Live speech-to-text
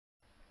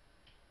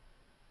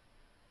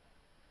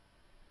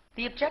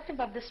The objective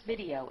of this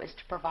video is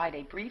to provide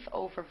a brief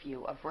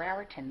overview of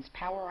Raritan's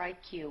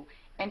PowerIQ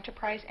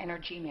Enterprise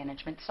Energy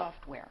Management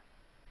software.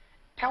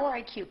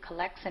 PowerIQ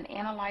collects and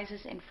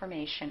analyzes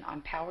information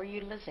on power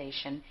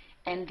utilization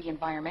and the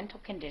environmental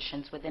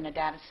conditions within a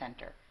data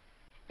center.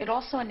 It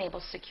also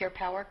enables secure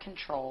power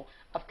control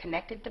of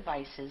connected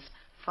devices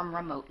from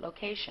remote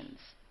locations.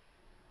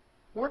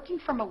 Working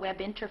from a web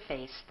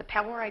interface, the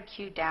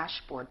PowerIQ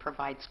dashboard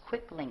provides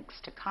quick links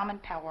to common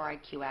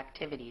PowerIQ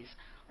activities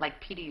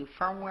like PDU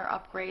firmware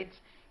upgrades,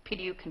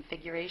 PDU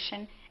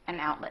configuration, and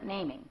outlet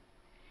naming.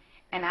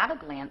 An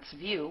at-a-glance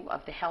view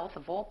of the health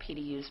of all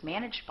PDUs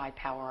managed by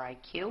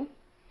PowerIQ,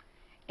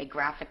 a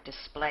graphic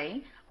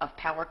display of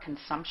power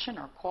consumption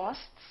or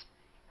costs,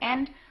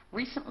 and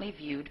recently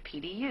viewed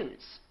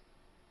PDUs.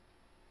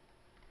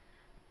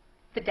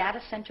 The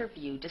Data Center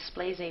view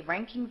displays a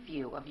ranking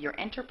view of your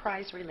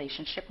enterprise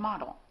relationship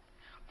model.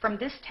 From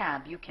this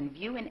tab, you can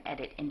view and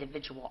edit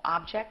individual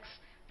objects,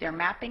 their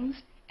mappings,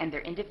 and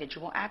their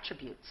individual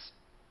attributes.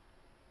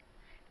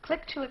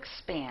 Click to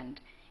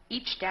expand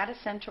each data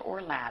center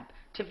or lab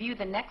to view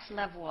the next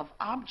level of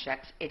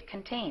objects it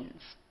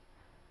contains.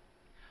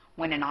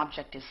 When an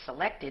object is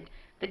selected,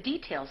 the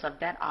details of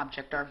that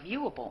object are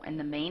viewable in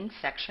the main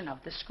section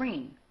of the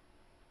screen.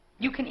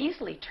 You can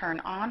easily turn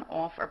on,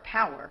 off, or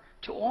power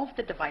to all of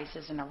the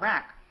devices in a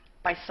rack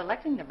by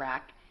selecting the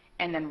rack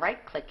and then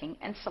right-clicking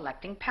and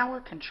selecting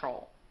Power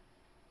Control.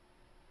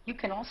 You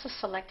can also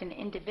select an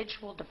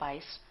individual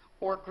device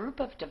or group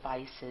of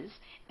devices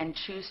and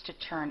choose to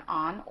turn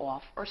on,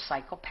 off, or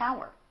cycle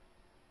power.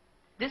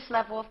 This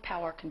level of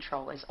power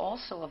control is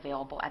also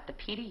available at the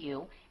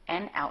PDU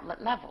and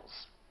outlet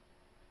levels.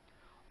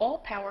 All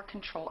power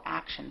control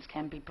actions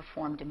can be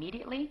performed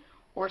immediately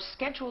or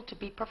scheduled to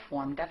be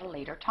performed at a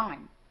later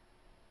time.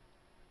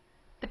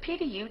 The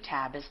PDU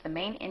tab is the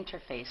main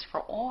interface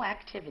for all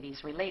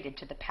activities related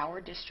to the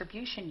power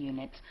distribution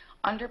units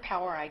under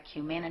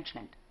PowerIQ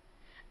management.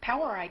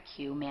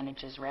 PowerIQ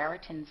manages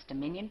Raritan's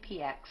Dominion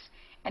PX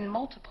and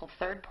multiple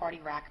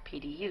third-party rack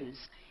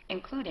PDUs,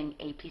 including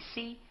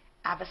APC,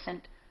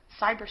 Avocent,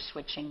 Cyber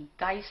Switching,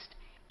 Geist,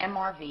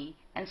 MRV,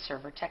 and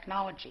Server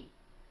Technology.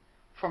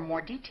 For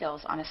more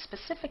details on a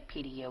specific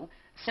PDU,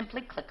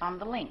 simply click on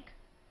the link.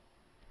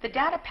 The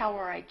data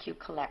PowerIQ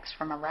collects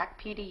from a rack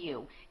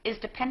PDU is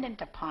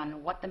dependent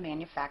upon what the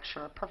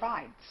manufacturer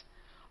provides.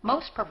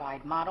 Most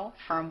provide model,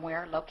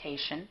 firmware,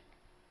 location,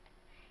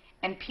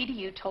 and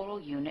PDU total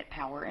unit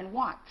power in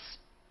watts.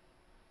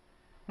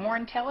 More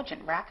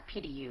intelligent rack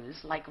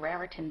PDUs like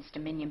Raritan's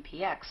Dominion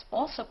PX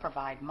also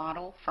provide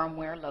model,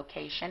 firmware,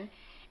 location,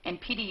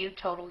 and PDU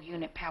total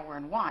unit power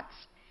in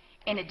watts.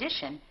 In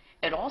addition,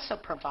 it also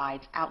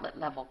provides outlet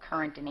level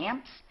current in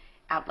amps,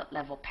 outlet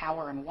level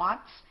power in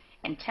watts,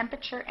 and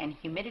temperature and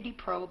humidity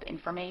probe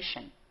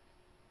information.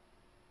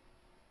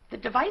 The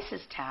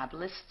Devices tab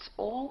lists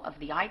all of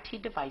the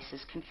IT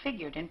devices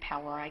configured in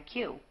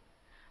PowerIQ.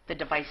 The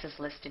devices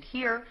listed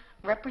here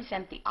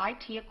represent the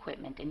IT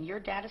equipment in your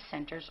data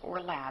centers or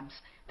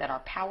labs that are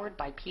powered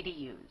by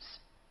PDUs.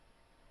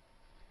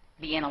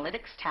 The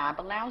Analytics tab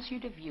allows you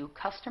to view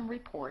custom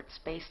reports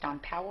based on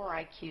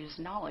PowerIQ's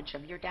knowledge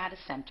of your data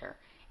center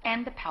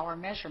and the power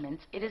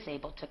measurements it is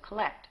able to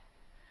collect.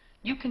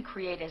 You can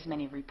create as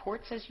many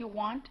reports as you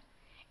want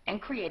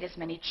and create as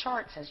many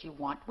charts as you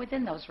want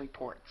within those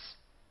reports.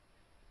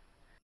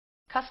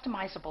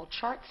 Customizable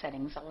chart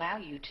settings allow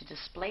you to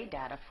display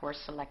data for a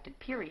selected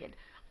period,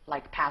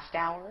 like past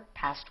hour,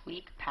 past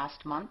week,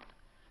 past month,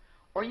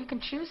 or you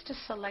can choose to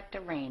select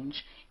a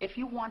range if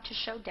you want to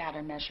show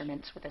data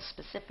measurements with a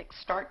specific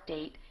start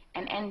date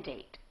and end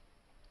date.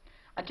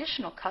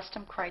 Additional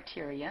custom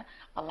criteria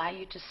allow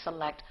you to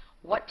select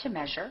what to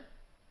measure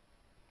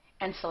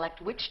and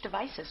select which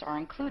devices are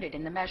included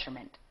in the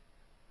measurement.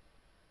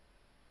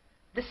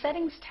 The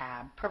Settings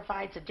tab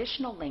provides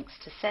additional links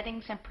to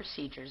settings and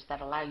procedures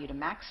that allow you to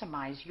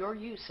maximize your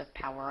use of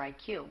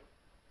PowerIQ.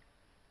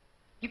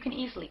 You can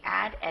easily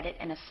add, edit,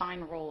 and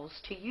assign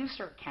roles to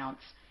user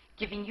accounts,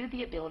 giving you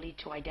the ability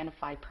to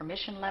identify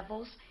permission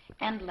levels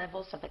and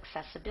levels of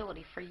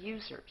accessibility for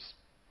users.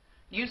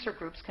 User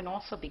groups can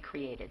also be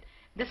created.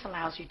 This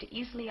allows you to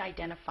easily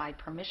identify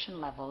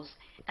permission levels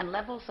and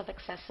levels of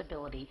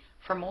accessibility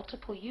for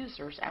multiple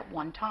users at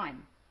one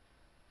time.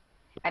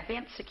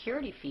 Advanced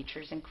security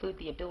features include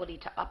the ability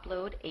to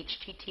upload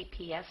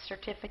HTTPS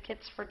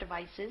certificates for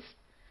devices,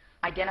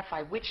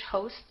 identify which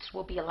hosts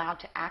will be allowed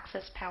to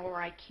access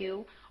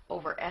PowerIQ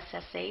over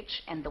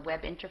SSH and the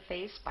web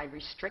interface by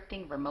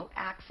restricting remote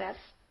access,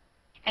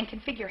 and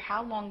configure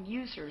how long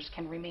users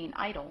can remain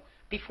idle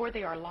before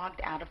they are logged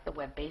out of the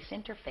web-based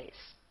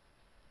interface.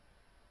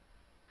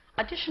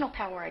 Additional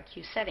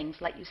PowerIQ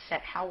settings let you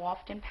set how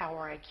often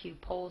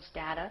PowerIQ pulls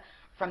data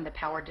from the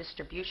power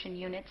distribution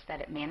units that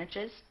it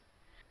manages.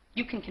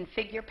 You can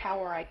configure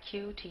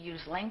PowerIQ to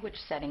use language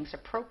settings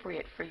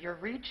appropriate for your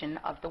region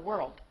of the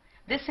world.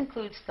 This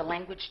includes the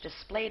language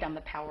displayed on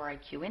the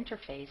PowerIQ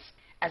interface,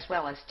 as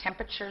well as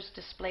temperatures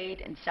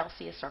displayed in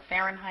Celsius or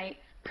Fahrenheit,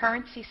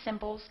 currency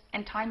symbols,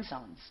 and time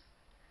zones.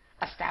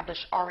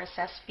 establish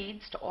RSS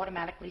feeds to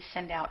automatically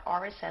send out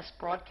RSS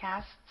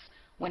broadcasts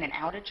when an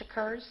outage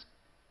occurs,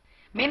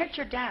 manage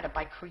your data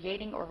by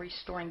creating or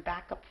restoring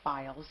backup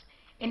files,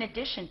 in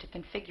addition to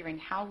configuring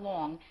how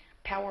long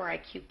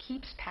PowerIQ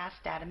keeps past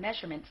data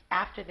measurements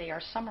after they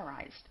are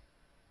summarized.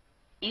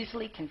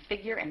 Easily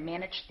configure and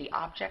manage the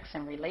objects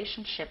and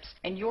relationships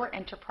in your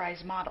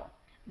enterprise model.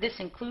 This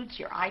includes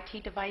your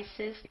IT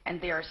devices and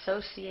their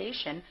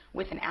association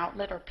with an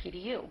outlet or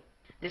PDU.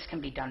 This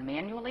can be done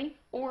manually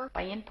or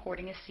by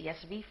importing a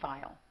CSV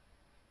file.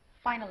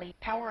 Finally,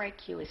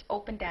 PowerIQ is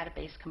open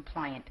database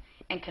compliant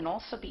and can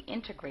also be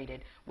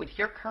integrated with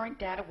your current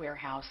data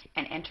warehouse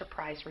and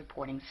enterprise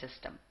reporting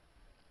system.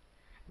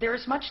 There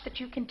is much that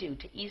you can do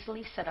to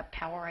easily set up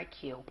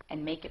PowerIQ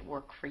and make it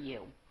work for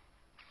you.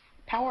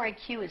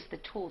 PowerIQ is the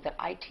tool that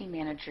IT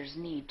managers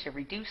need to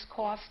reduce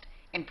cost,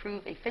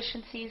 improve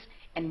efficiencies,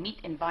 and meet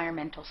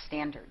environmental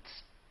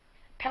standards.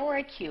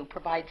 PowerIQ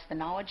provides the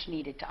knowledge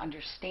needed to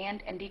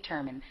understand and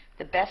determine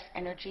the best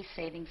energy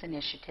savings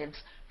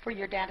initiatives for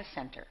your data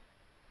center.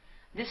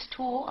 This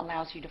tool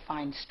allows you to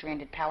find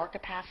stranded power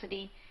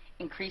capacity,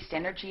 increased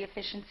energy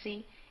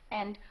efficiency,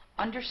 and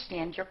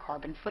understand your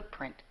carbon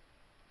footprint.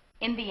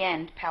 In the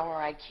end,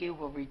 PowerIQ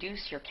will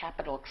reduce your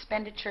capital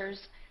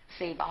expenditures,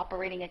 save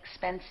operating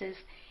expenses,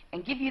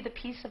 and give you the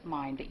peace of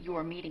mind that you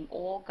are meeting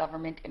all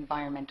government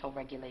environmental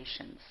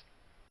regulations.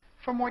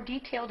 For more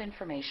detailed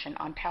information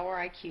on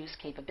PowerIQ's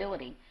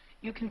capability,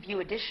 you can view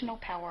additional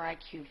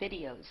PowerIQ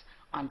videos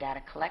on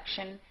data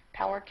collection,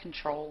 power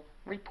control,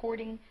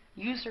 reporting,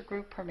 user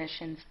group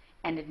permissions,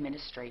 and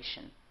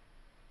administration.